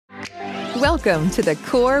Welcome to the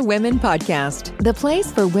Core Women Podcast, the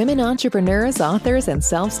place for women entrepreneurs, authors, and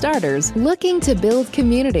self-starters looking to build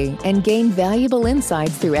community and gain valuable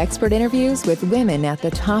insights through expert interviews with women at the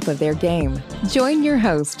top of their game. Join your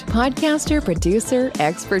host, podcaster, producer,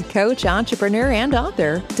 expert coach, entrepreneur, and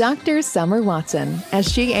author, Dr. Summer Watson,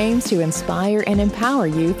 as she aims to inspire and empower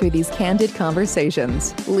you through these candid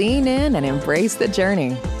conversations. Lean in and embrace the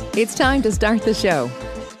journey. It's time to start the show.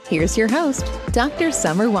 Here's your host, Dr.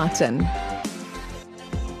 Summer Watson.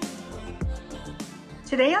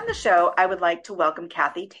 Today on the show, I would like to welcome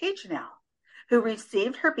Kathy Tagenel, who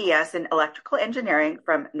received her BS in Electrical Engineering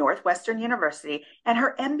from Northwestern University and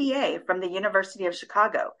her MBA from the University of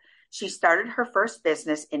Chicago. She started her first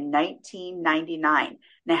business in 1999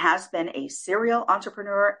 and has been a serial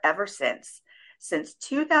entrepreneur ever since. Since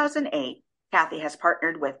 2008, Kathy has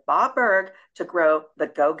partnered with Bob Berg to grow the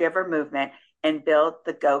Go-Giver movement and build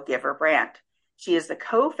the Go-Giver brand. She is the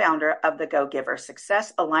co-founder of the Go-Giver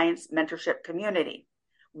Success Alliance Mentorship Community.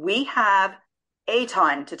 We have a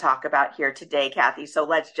ton to talk about here today, Kathy, so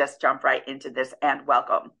let's just jump right into this and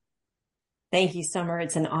welcome. Thank you, Summer.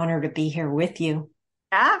 It's an honor to be here with you.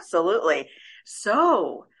 Absolutely.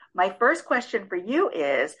 So my first question for you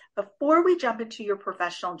is, before we jump into your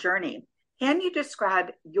professional journey, can you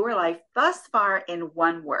describe your life thus far in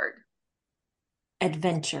one word?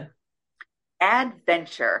 Adventure.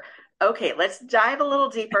 Adventure. Okay, let's dive a little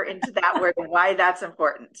deeper into that word and why that's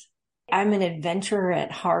important. I'm an adventurer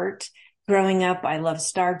at heart. Growing up, I love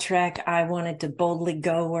Star Trek. I wanted to boldly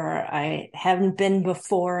go where I haven't been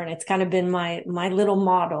before. And it's kind of been my little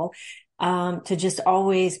model, to just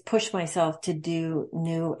always push myself to do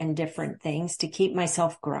new and different things to keep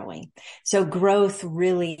myself growing. So growth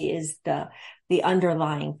really is the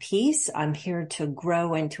underlying piece. I'm here to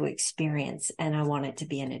grow and to experience, and I want it to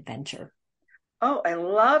be an adventure. Oh, I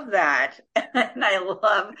love that. And I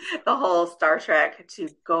love the whole Star Trek to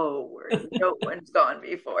go where no one's gone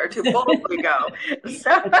before, to boldly go.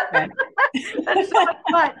 So that's so much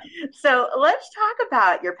fun. So let's talk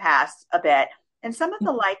about your past a bit and some of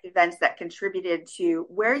the life events that contributed to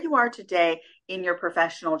where you are today in your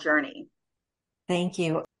professional journey. Thank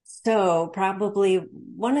you. So probably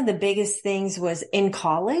one of the biggest things was in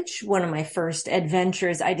college. One of my first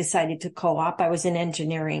adventures, I decided to co-op. I was in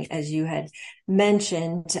engineering, as you had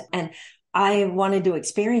mentioned, and I wanted to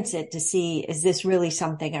experience it to see, is this really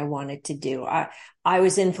something I wanted to do? I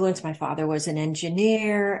was influenced. My father was an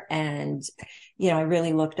engineer, and, I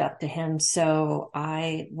really looked up to him. So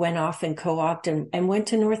I went off and co-opted and went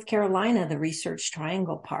to North Carolina, the Research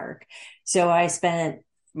Triangle Park. So I spent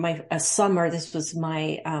a summer, this was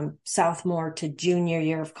my sophomore to junior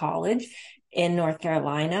year of college in North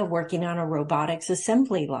Carolina, working on a robotics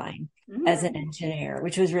assembly line as an engineer,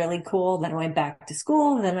 which was really cool. Then I went back to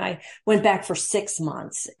school. Then I went back for 6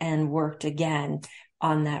 months and worked again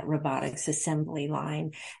on that robotics assembly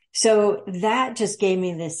line. So that just gave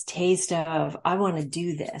me this taste of, I want to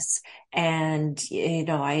do this. And,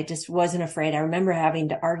 I just wasn't afraid. I remember having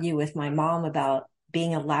to argue with my mom about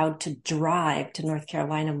being allowed to drive to North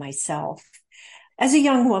Carolina myself. As a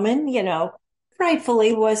young woman,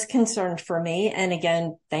 rightfully was concerned for me. And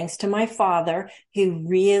again, thanks to my father, who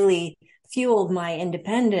really fueled my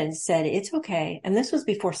independence, said, it's okay. And this was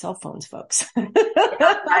before cell phones, folks.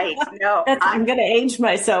 Right. No, I'm going to age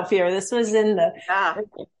myself here. This was in the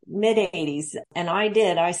mid 80s. And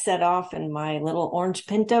I set off in my little orange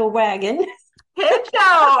Pinto wagon. Pinto!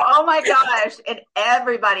 Oh my gosh. And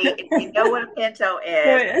everybody, if you know what a Pinto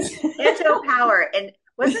is, Pinto power. And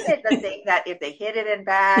wasn't it the thing that if they hit it in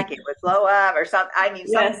back, it would blow up or something? I mean,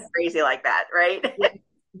 something crazy like that, right?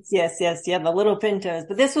 Yes. Yeah, the little Pintos.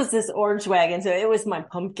 But this was this orange wagon, so it was my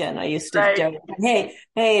pumpkin. I used to joke,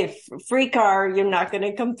 hey, free car, you're not going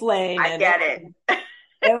to complain. I get it.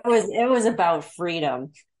 It was about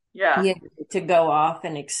freedom. Yeah. To go off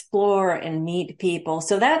and explore and meet people.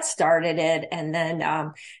 So that started it. And then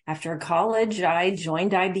after college, I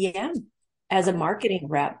joined IBM as a marketing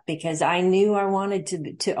rep because I knew I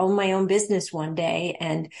wanted to own my own business one day.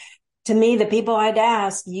 And to me, the people I'd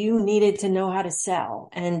ask, you needed to know how to sell.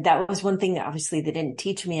 And that was one thing that obviously they didn't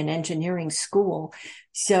teach me in engineering school.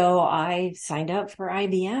 So I signed up for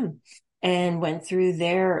IBM. And went through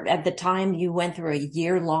there. At the time, you went through a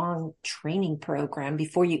year-long training program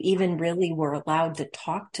before you even really were allowed to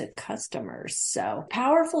talk to customers. So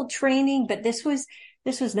powerful training, but this was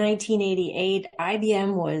 1988.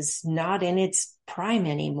 IBM was not in its prime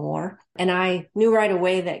anymore. And I knew right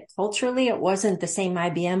away that culturally it wasn't the same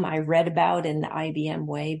IBM I read about in the IBM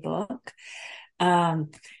Way book.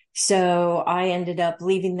 So I ended up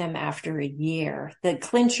leaving them after a year. The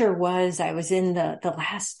clincher was I was in the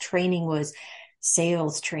last training was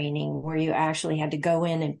sales training where you actually had to go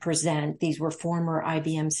in and present. These were former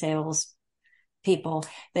IBM sales people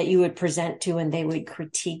that you would present to, and they would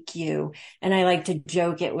critique you. And I like to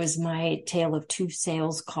joke, it was my tale of two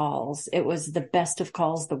sales calls. It was the best of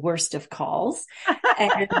calls, the worst of calls.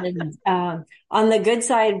 And on the good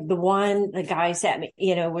side, the guy sat me,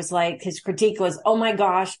 was like, his critique was, oh my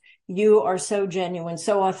gosh, you are so genuine,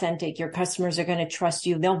 so authentic. Your customers are going to trust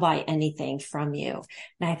you. They'll buy anything from you.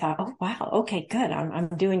 And I thought, oh, wow. Okay, good. I'm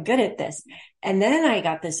doing good at this. And then I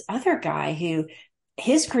got this other guy who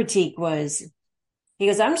his critique was, he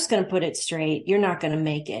goes, I'm just going to put it straight. You're not going to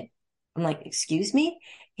make it. I'm like, excuse me?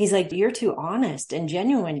 He's like, you're too honest and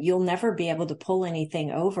genuine. You'll never be able to pull anything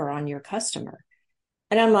over on your customer.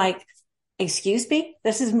 And I'm like, excuse me?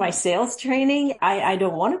 This is my sales training. I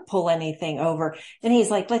don't want to pull anything over. And he's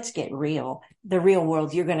like, let's get real. The real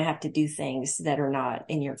world, you're going to have to do things that are not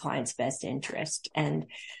in your client's best interest. And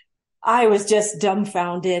I was just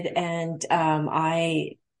dumbfounded. And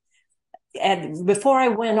before I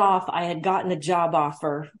went off, I had gotten a job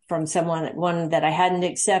offer from one that I hadn't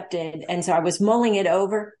accepted. And so I was mulling it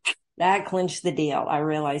over. That clinched the deal. I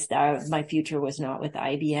realized that my future was not with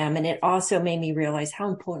IBM. And it also made me realize how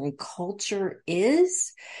important culture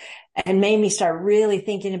is, and made me start really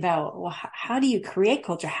thinking about, well, how do you create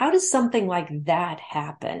culture? How does something like that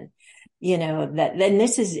happen? Then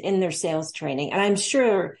this is in their sales training. And I'm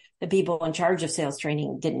sure the people in charge of sales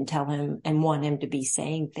training didn't tell him and want him to be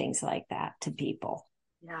saying things like that to people.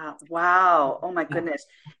 Yeah. Wow. Oh my goodness.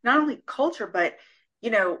 Not only culture, but,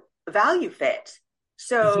 value fit.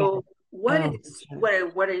 So what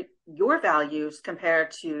are your values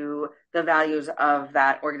compared to the values of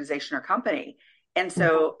that organization or company? And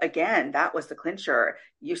so again, that was the clincher.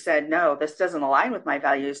 You said, no, this doesn't align with my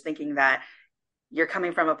values, thinking that you're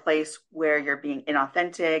coming from a place where you're being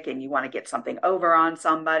inauthentic and you want to get something over on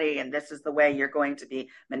somebody, and this is the way you're going to be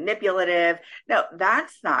manipulative. No,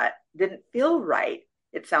 didn't feel right.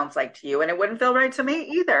 It sounds like to you, and it wouldn't feel right to me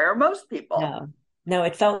either, or most people. No,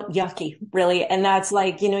 it felt yucky, really. And that's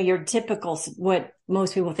like, your typical, what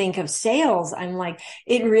most people think of sales. I'm like,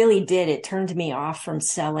 it really did. It turned me off from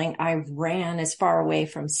selling. I ran as far away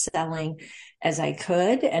from selling as I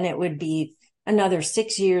could. And it would be another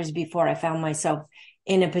 6 years before I found myself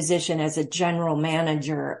in a position as a general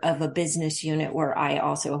manager of a business unit where I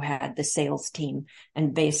also had the sales team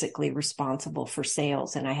and basically responsible for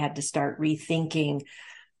sales. And I had to start rethinking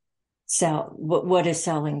what does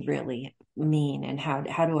selling really mean, and how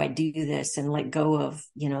do I do this and let go of,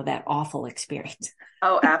 that awful experience.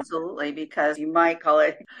 Oh, absolutely. Because you might call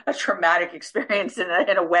it a traumatic experience in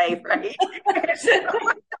a way, right?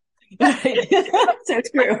 So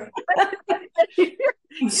true.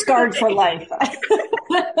 I'm scarred for life.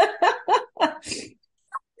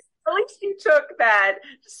 At least you took that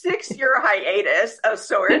 6-year hiatus of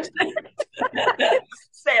sorts,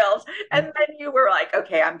 sales, and then you were like,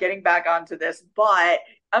 okay, I'm getting back onto this, but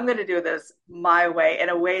I'm going to do this my way, in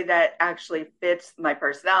a way that actually fits my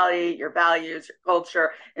personality, your values, your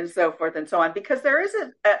culture, and so forth and so on. Because there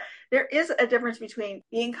is a difference between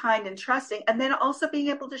being kind and trusting, and then also being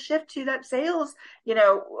able to shift to that sales,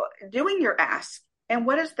 doing your ask. And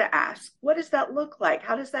what is the ask? What does that look like?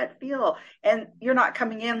 How does that feel? And you're not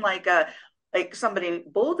coming in like somebody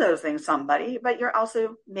bulldozing somebody, but you're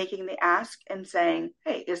also making the ask and saying,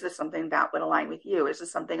 hey, is this something that would align with you? Is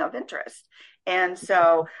this something of interest? And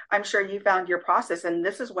so I'm sure you found your process. And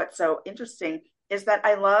this is what's so interesting, is that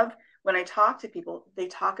I love when I talk to people, they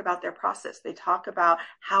talk about their process. They talk about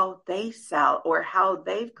how they sell or how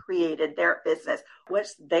they've created their business,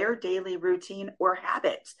 what's their daily routine or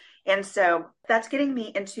habits. And so that's getting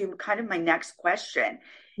me into kind of my next question.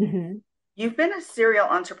 Mm-hmm. You've been a serial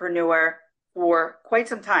entrepreneur for quite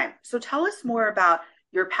some time. So tell us more about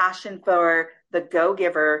your passion for the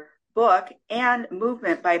Go-Giver book and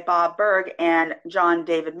movement by Bob Burg and John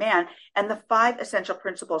David Mann, and the 5 essential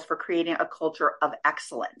principles for creating a culture of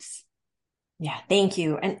excellence. Yeah, thank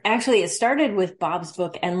you. And actually, it started with Bob's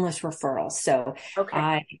book, Endless Referrals. So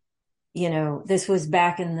this was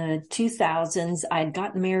back in the 2000s. I'd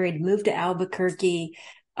gotten married, moved to Albuquerque,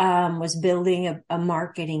 was building a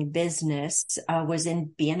marketing business, was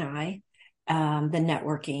in BNI, the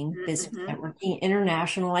networking, business networking,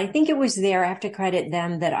 international. I think it was there, I have to credit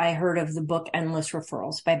them, that I heard of the book Endless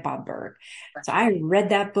Referrals by Bob Burg. So I read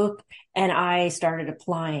that book and I started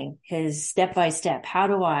applying his step-by-step. How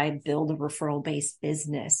do I build a referral-based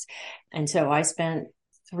business? And so I spent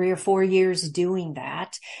 3 or 4 years doing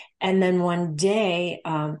that. And then one day,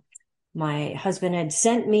 my husband had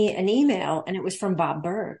sent me an email and it was from Bob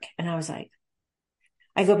Burg. And I was like,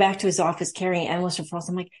 I go back to his office carrying endless referrals.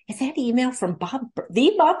 I'm like, is that email from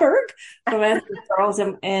the Bob Berg from endless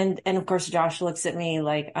referrals? And of course, Josh looks at me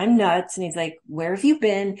like I'm nuts. And he's like, where have you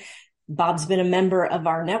been? Bob's been a member of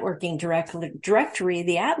our networking directory,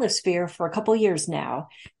 the Atlasphere, for a couple of years now.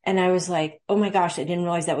 And I was like, oh my gosh, I didn't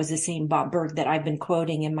realize that was the same Bob Berg that I've been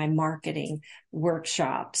quoting in my marketing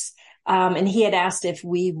workshops. And he had asked if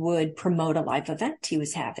we would promote a live event he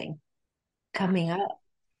was having coming up.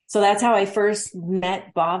 So that's how I first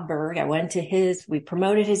met Bob Berg. We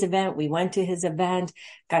promoted his event. We went to his event,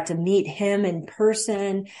 got to meet him in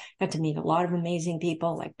person, got to meet a lot of amazing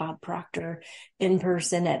people like Bob Proctor in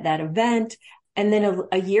person at that event. And then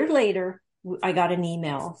a year later, I got an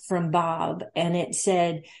email from Bob and it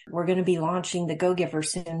said, we're going to be launching the Go Giver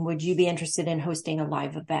soon. Would you be interested in hosting a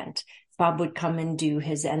live event? Bob would come and do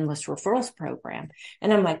his endless referrals program.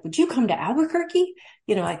 And I'm like, would you come to Albuquerque?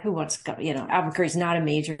 Like who wants to come? Albuquerque's not a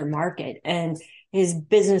major market. And his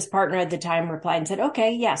business partner at the time replied and said,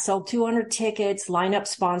 okay, yeah, sell 200 tickets, line up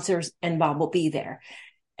sponsors, and Bob will be there.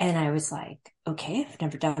 And I was like, okay, I've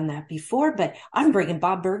never done that before, but I'm bringing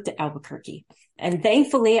Bob Berg to Albuquerque. And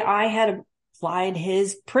thankfully I had applied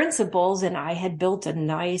his principles and I had built a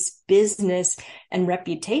nice business and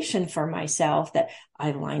reputation for myself that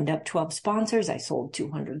I lined up 12 sponsors. I sold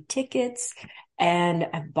 200 tickets and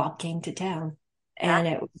Bob came to town and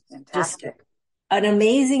it was just an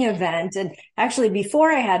amazing event. And actually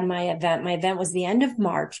before I had my event was the end of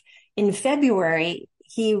March. In February,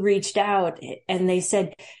 he reached out and they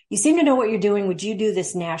said, you seem to know what you're doing. Would you do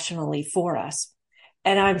this nationally for us?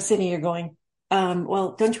 And I'm sitting here going,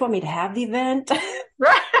 well, don't you want me to have the event?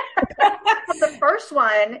 Right. The first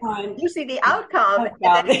one, you see the outcome,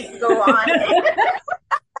 and then you go on.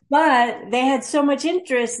 But they had so much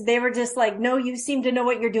interest. They were just like, no, you seem to know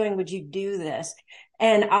what you're doing. Would you do this?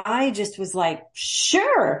 And I just was like,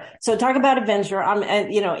 sure. So talk about adventure. I'm,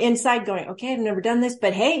 inside going, okay, I've never done this,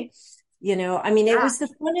 but hey, it was the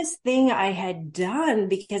funnest thing I had done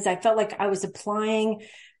because I felt like I was applying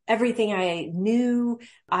everything I knew.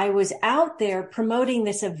 I was out there promoting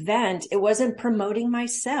this event. It wasn't promoting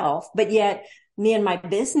myself, but yet me and my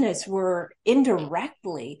business were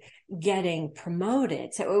indirectly getting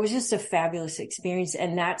promoted. So it was just a fabulous experience.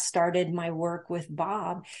 And that started my work with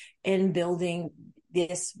Bob in building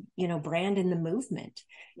this, brand in the movement.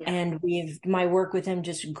 Yeah. And my work with him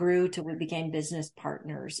just grew till we became business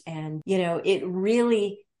partners. And, it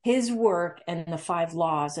really, his work and the 5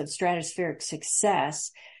 laws of stratospheric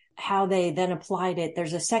success, how they then applied it.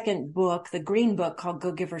 There's a second book, the green book called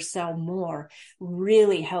Go Giver Sell More,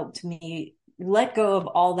 really helped me let go of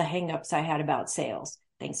all the hangups I had about sales.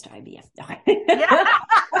 Thanks to IBM. Yeah.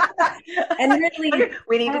 And really,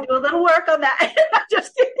 we need to do a little work on that.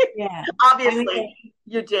 Just kidding. Yeah. Obviously,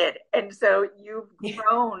 you did. And so you've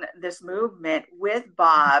grown this movement with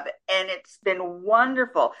Bob, and it's been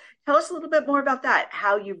wonderful. Tell us a little bit more about that,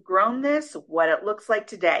 how you've grown this, what it looks like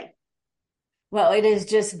today. Well, it has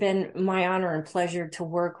just been my honor and pleasure to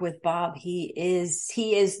work with Bob. He is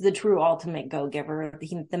the true ultimate go-giver.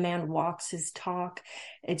 The man walks his talk.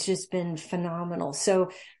 It's just been phenomenal.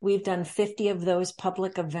 So we've done 50 of those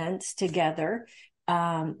public events together.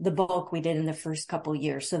 The bulk we did in the first couple of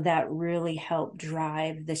years. So that really helped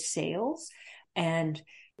drive the sales. And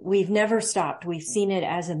we've never stopped. We've seen it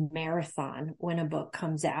as a marathon when a book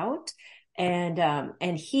comes out.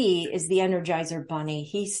 And he is the Energizer Bunny.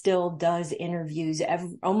 He still does interviews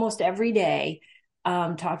almost every day,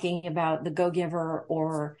 talking about the Go Giver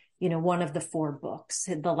or, one of the 4 books.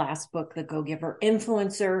 The last book, The Go Giver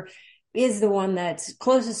Influencer, is the one that's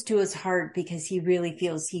closest to his heart because he really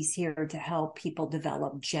feels he's here to help people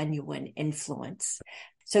develop genuine influence.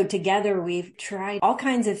 So together we've tried all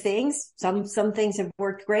kinds of things. Some things have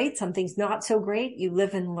worked great. Some things not so great. You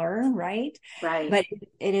live and learn, right? Right. But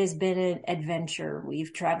it has been an adventure.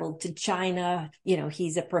 We've traveled to China.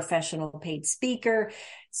 He's a professional paid speaker.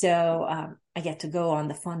 So, I get to go on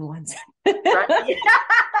the fun ones. Right.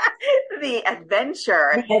 The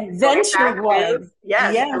adventure. The adventure one.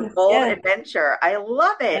 Yes, the full adventure. I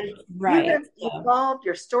love it. Right. You have evolved.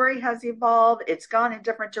 Your story has evolved. It's gone in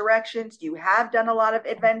different directions. You have done a lot of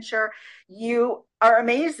adventure. You are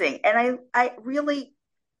amazing. And I really,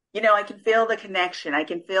 I can feel the connection. I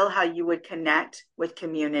can feel how you would connect with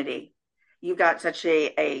community. You've got such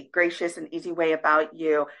a gracious and easy way about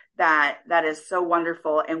you that is so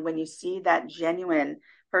wonderful. And when you see that genuine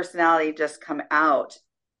personality just come out,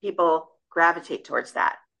 people gravitate towards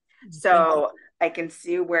that. So I can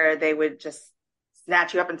see where they would just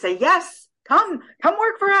snatch you up and say, yes, come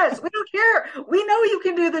work for us. We don't care. We know you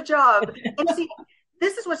can do the job. And see,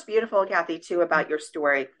 this is what's beautiful, Kathy, too, about your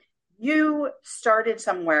story. you started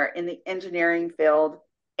somewhere in the engineering field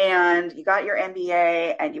and you got your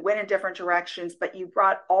MBA and you went in different directions, but you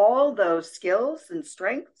brought all those skills and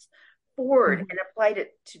strengths forward Mhm. and applied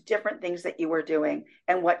it to different things that you were doing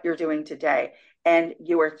and what you're doing today. And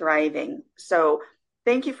you are thriving. So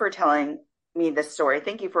thank you for telling me this story.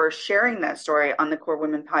 Thank you for sharing that story on the Core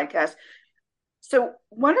Women podcast. So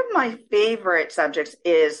one of my favorite subjects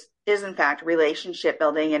is in fact relationship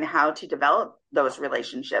building and how to develop those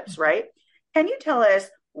relationships, right? Can you tell us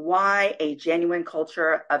why a genuine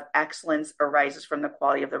culture of excellence arises from the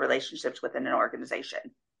quality of the relationships within an organization?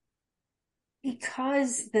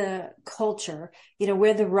 Because the culture,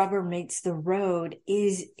 where the rubber meets the road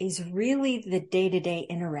is really the day-to-day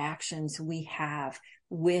interactions we have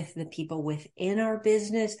with the people within our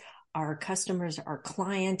business, our customers, our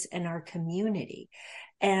clients, and our community.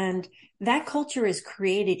 And that culture is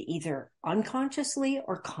created either unconsciously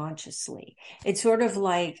or consciously. It's sort of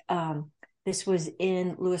like, this was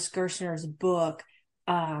in Louis Gerstner's book,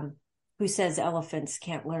 Who Says Elephants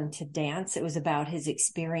Can't Learn to Dance. It was about his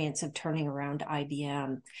experience of turning around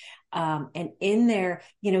IBM. And in there,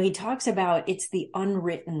 he talks about it's the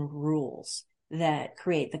unwritten rules that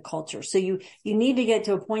create the culture. So you need to get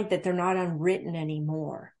to a point that they're not unwritten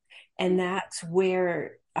anymore. And that's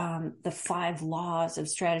where the 5 laws of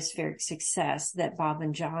stratospheric success that Bob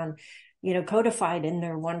and John, codified in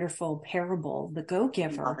their wonderful parable, The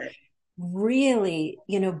Go-Giver, really,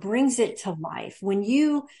 brings it to life. When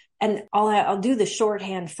you, and I'll do the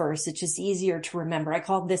shorthand first. It's just easier to remember. I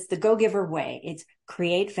call this the Go-Giver way. It's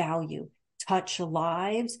create value, touch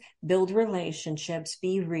lives, build relationships,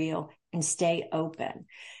 be real, and stay open.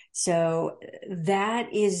 So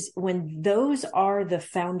that is when those are the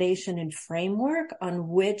foundation and framework on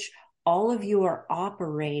which all of you are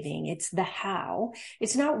operating. It's the how.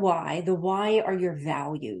 It's not why. The why are your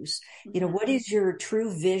values. What is your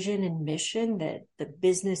true vision and mission that the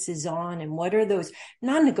business is on? And what are those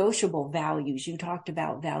non-negotiable values? You talked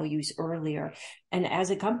about values earlier. And as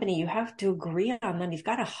a company, you have to agree on them. You've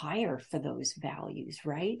got to hire for those values,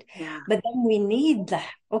 right? Yeah. But then we need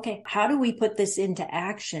okay, how do we put this into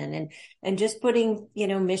action? And just putting,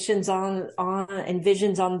 missions on and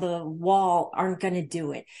visions on the wall aren't going to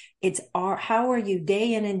do it. It's how are you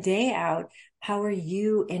day in and day out? How are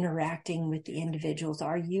you interacting with the individuals?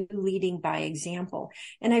 Are you leading by example?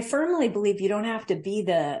 And I firmly believe you don't have to be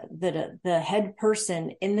the head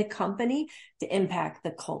person in the company to impact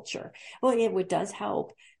the culture. Well, it does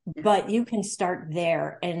help, but you can start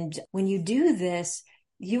there. And when you do this,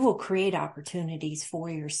 you will create opportunities for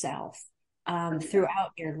yourself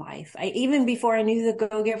throughout your life. Even before I knew the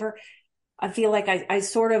Go-Giver, I feel like I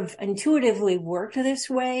sort of intuitively worked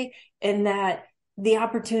this way, in that the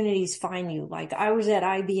opportunities find you. Like I was at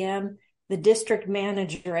IBM, the district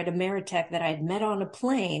manager at Ameritech that I'd met on a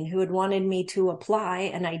plane, who had wanted me to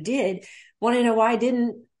apply, and I did, want to know why I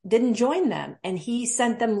didn't join them. And he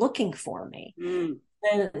sent them looking for me.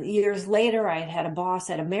 And years later, I had a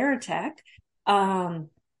boss at Ameritech.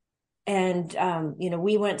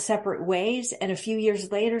 We went separate ways. And a few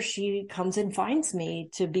years later, she comes and finds me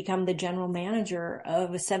to become the general manager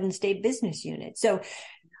of a 7-state business unit. So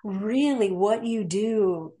really what you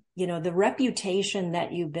do, the reputation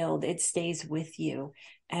that you build, it stays with you.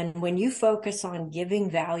 And when you focus on giving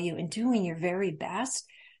value and doing your very best,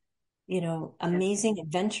 amazing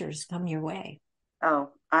adventures come your way. Oh,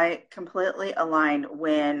 I completely align.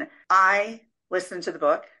 When I listened to the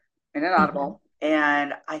book in an Audible,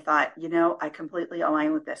 and I thought, I completely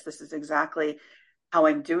align with this. This is exactly how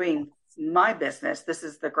I'm doing my business. This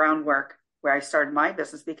is the groundwork where I started my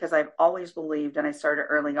business, because I've always believed, and I started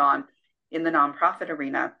early on in the nonprofit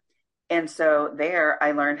arena. And so there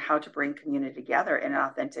I learned how to bring community together in an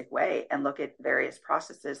authentic way and look at various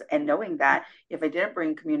processes, and knowing that if I didn't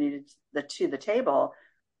bring community to the table,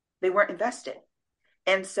 they weren't invested.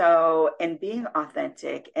 And so, and being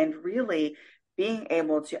authentic and really being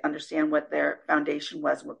able to understand what their foundation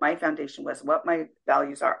was, what my foundation was, what my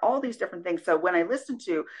values are, all these different things. So when I listened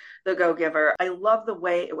to The Go-Giver, I love the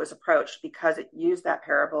way it was approached, because it used that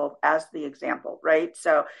parable as the example, right?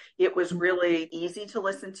 So it was really easy to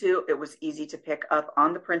listen to. It was easy to pick up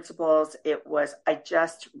on the principles. I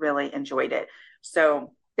just really enjoyed it.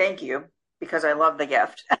 So thank you, because I love the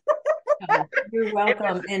gift. You're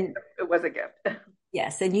welcome. It was a gift.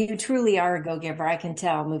 Yes, and you truly are a go-giver. I can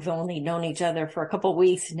tell. We've only known each other for a couple of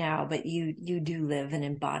weeks now, but you do live and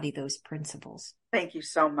embody those principles. Thank you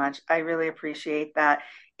so much. I really appreciate that.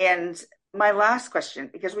 And my last question,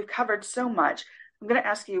 because we've covered so much, I'm going to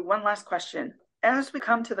ask you one last question. As we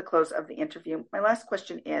come to the close of the interview, my last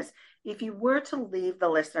question is, if you were to leave the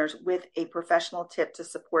listeners with a professional tip to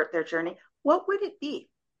support their journey, what would it be?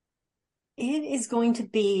 It is going to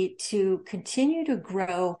be to continue to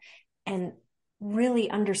grow and really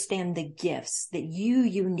understand the gifts that you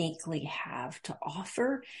uniquely have to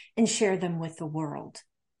offer and share them with the world.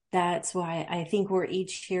 That's why I think we're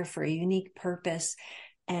each here for a unique purpose,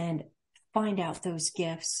 and find out those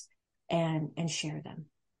gifts and share them.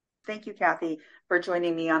 Thank you, Kathy, for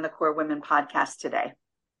joining me on the Core Women podcast today.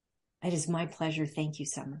 It is my pleasure. Thank you,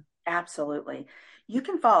 Summer. Absolutely. You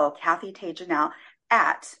can follow Kathy Tagenel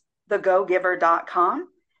at thegogiver.com.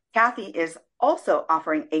 Kathy is also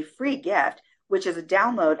offering a free gift, which is a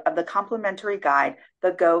download of the complimentary guide,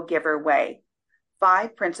 The Go Giver Way,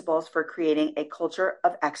 5 principles for creating a culture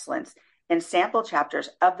of excellence, in sample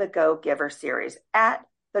chapters of the Go Giver series at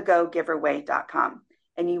thegogiverway.com.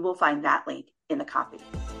 And you will find that link in the copy.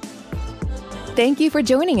 Thank you for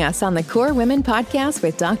joining us on the Core Women podcast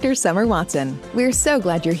with Dr. Summer Watson. We're so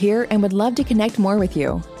glad you're here and would love to connect more with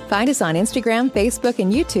you. Find us on Instagram, Facebook,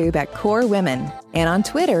 and YouTube at Core Women, and on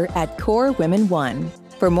Twitter at Core Women 1.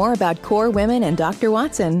 For more about Core Women and Dr.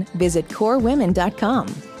 Watson, visit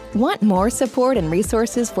corewomen.com. Want more support and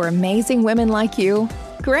resources for amazing women like you?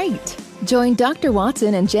 Great! Join Dr.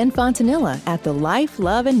 Watson and Jen Fontanilla at the Life,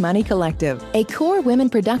 Love, and Money Collective, a Core Women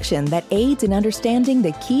production that aids in understanding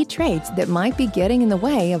the key traits that might be getting in the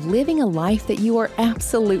way of living a life that you are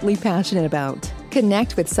absolutely passionate about.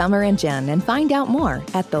 Connect with Summer and Jen and find out more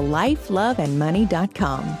at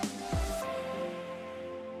thelifeloveandmoney.com.